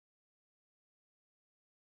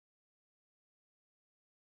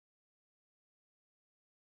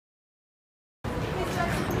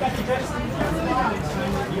Yes, I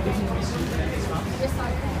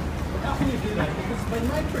can. How can you do that? Because they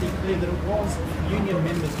made pretty clear that it was union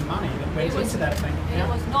members' money that went into that bank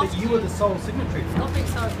account, that you were the sole signatory for. Not being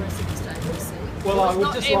so aggressive, Mr. ABC. Well, I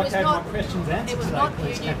would just like to have my questions answered today,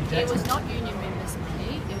 please, Cathy Jackson. It was not union members'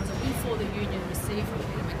 money. It was a windfall the union received from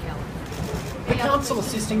Peter McCallum. The council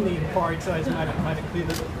assisting the inquiry today has made it clear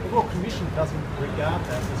that the Royal Commission doesn't regard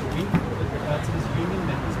that as a windfall. It regards it as union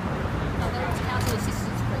members' money. No, that was council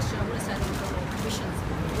assistance question. I would have said it was the Royal Commission's.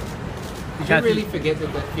 Did you really forget that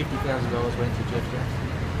that $50,000 went to Jeff Jackson?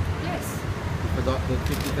 Yes. You forgot the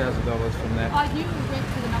 $50,000 from that? I knew it went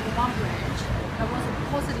to the number 1 branch. I wasn't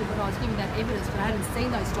positive when I was giving that evidence, but I hadn't seen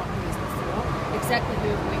those documents before, exactly who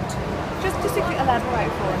it went to. Just to elaborate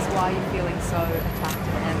for us why you're feeling so attacked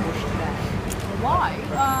and ambushed today. Why?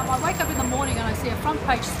 I wake up in the morning and I see a front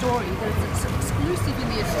page story that is exclusive in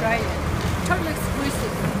the Australian, totally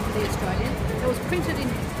exclusive for the Australian. It was printed in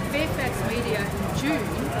Fairfax Media in June.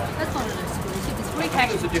 That's not an exclusive. It's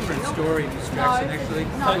rehacked. It was a different story, Ms. Jackson, actually.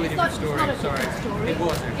 Totally different story. Sorry. It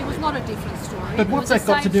was actually. It was not a different story. But what's that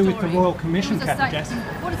got to do with the Royal Commission, Cathy Jackson?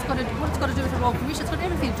 What it's got to do with the Royal Commission? It's got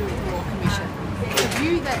everything to do with the Royal Commission. The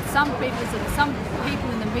view that some people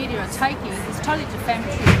in the media are taking is totally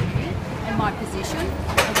defamatory of me and my position.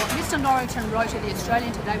 And what Mr. Norrington wrote in the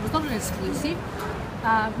Australian today was not an exclusive.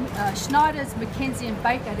 Schneiders, McKenzie and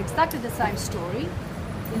Baker had exactly the same story.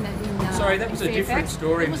 Sorry, that was a different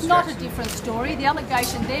story. It was not a different story. The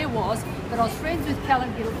allegation there was that I was friends with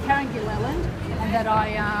Karen Gilleland and that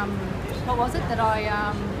I, that I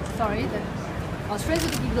was friends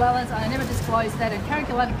with the Gillelands and I never disclosed that. And Karen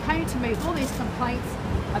Gilleland came to me with all these complaints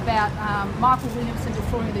about Michael Williamson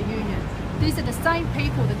defrauding the union. These are the same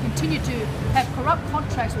people that continue to have corrupt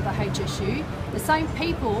contracts with the HSU, the same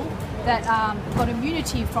people that got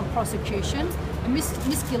immunity from prosecution. And Miss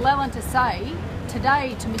Gilleland to say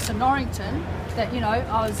today to Mr. Norrington that, you know,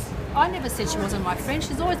 I never said she wasn't my friend.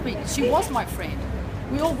 She was my friend.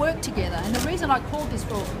 We all work together, and the reason I called this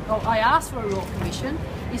I asked for a Royal Commission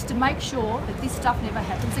is to make sure that this stuff never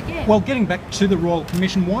happens again. Well, getting back to the Royal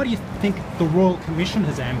Commission, why do you think the Royal Commission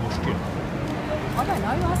has ambushed you? I don't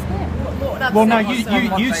know, ask them. Well, no,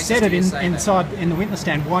 you said it inside in the witness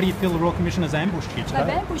stand. Why do you feel the Royal Commission has ambushed you today?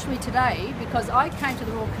 They've ambushed me today because I came to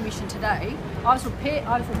the Royal Commission today. I was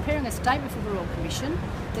preparing a statement for the Royal Commission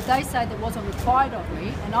that they say that wasn't required of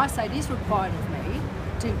me, and I say it is required of me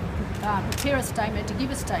to prepare a statement, to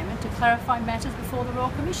give a statement, to clarify matters before the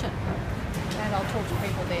Royal Commission. And I'll talk to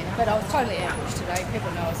people then. But I was totally ambushed today.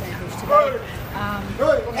 People know I was ambushed today.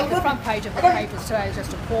 And the front page of the papers today is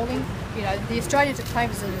just appalling. You know, the Australians are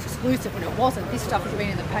claiming it was an exclusive when it wasn't. This stuff has been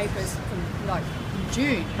in the papers from like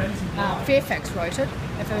June. Fairfax wrote it.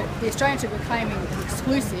 And for the Australians who were claiming it was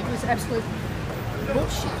exclusive, it was absolute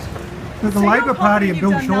bullshit. The Labor Party and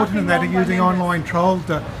Bill Shorten and that are using online trolls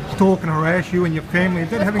to stalk and harass you and your family.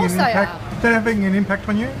 Is that having an impact? Is that having an impact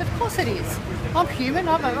on you? Of course it is. I'm human.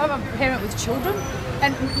 I'm a parent with children,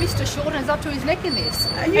 and Mr. Shorten is up to his neck in this.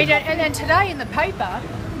 And then today in the paper,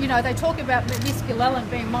 you know, they talk about Miss Gilleland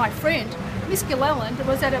being my friend. Miss Gilleland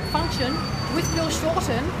was at a function with Bill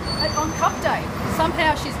Shorten on Cup Day.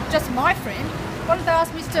 Somehow she's just my friend. Why did they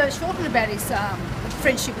ask Mr. Shorten about his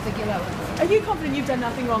friendship with the Gillelands? Are you confident you've done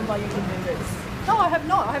nothing wrong by union members? No, I have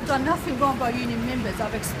not. I have done nothing wrong by union members.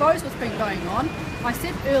 I've exposed what's been going on. I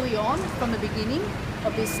said early on, from the beginning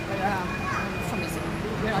of this,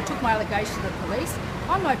 when I took my allegation to the police,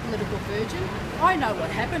 I'm no political virgin. I know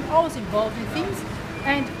what happened. I was involved in things,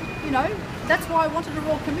 and you know that's why I wanted a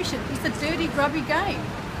Royal Commission. It's a dirty, grubby game.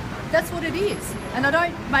 That's what it is. And I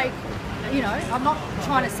don't make, you know, I'm not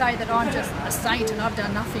trying to say that I'm just a saint and I've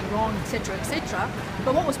done nothing wrong, etc., etc.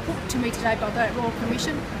 But what was put to me today by the Royal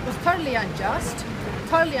Commission was totally unjust.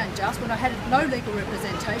 Totally unjust. When I had no legal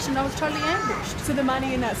representation, I was totally ambushed. So the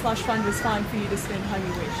money in that slush fund was fine for you to spend how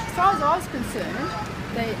you wish? As far as I was concerned,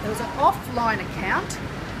 there was an offline account,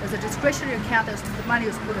 there was a discretionary account that the money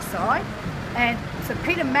was put aside, and for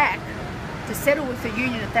Peter Mac to settle with the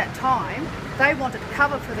union at that time, they wanted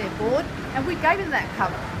cover for their board, and we gave them that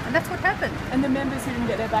cover, and that's what happened. And the members who didn't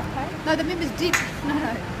get their back pay? No, the members did.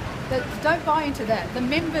 No. Don't buy into that. The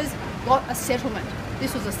members got a settlement.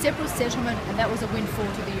 This was a separate settlement, and that was a windfall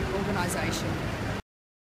to the organisation.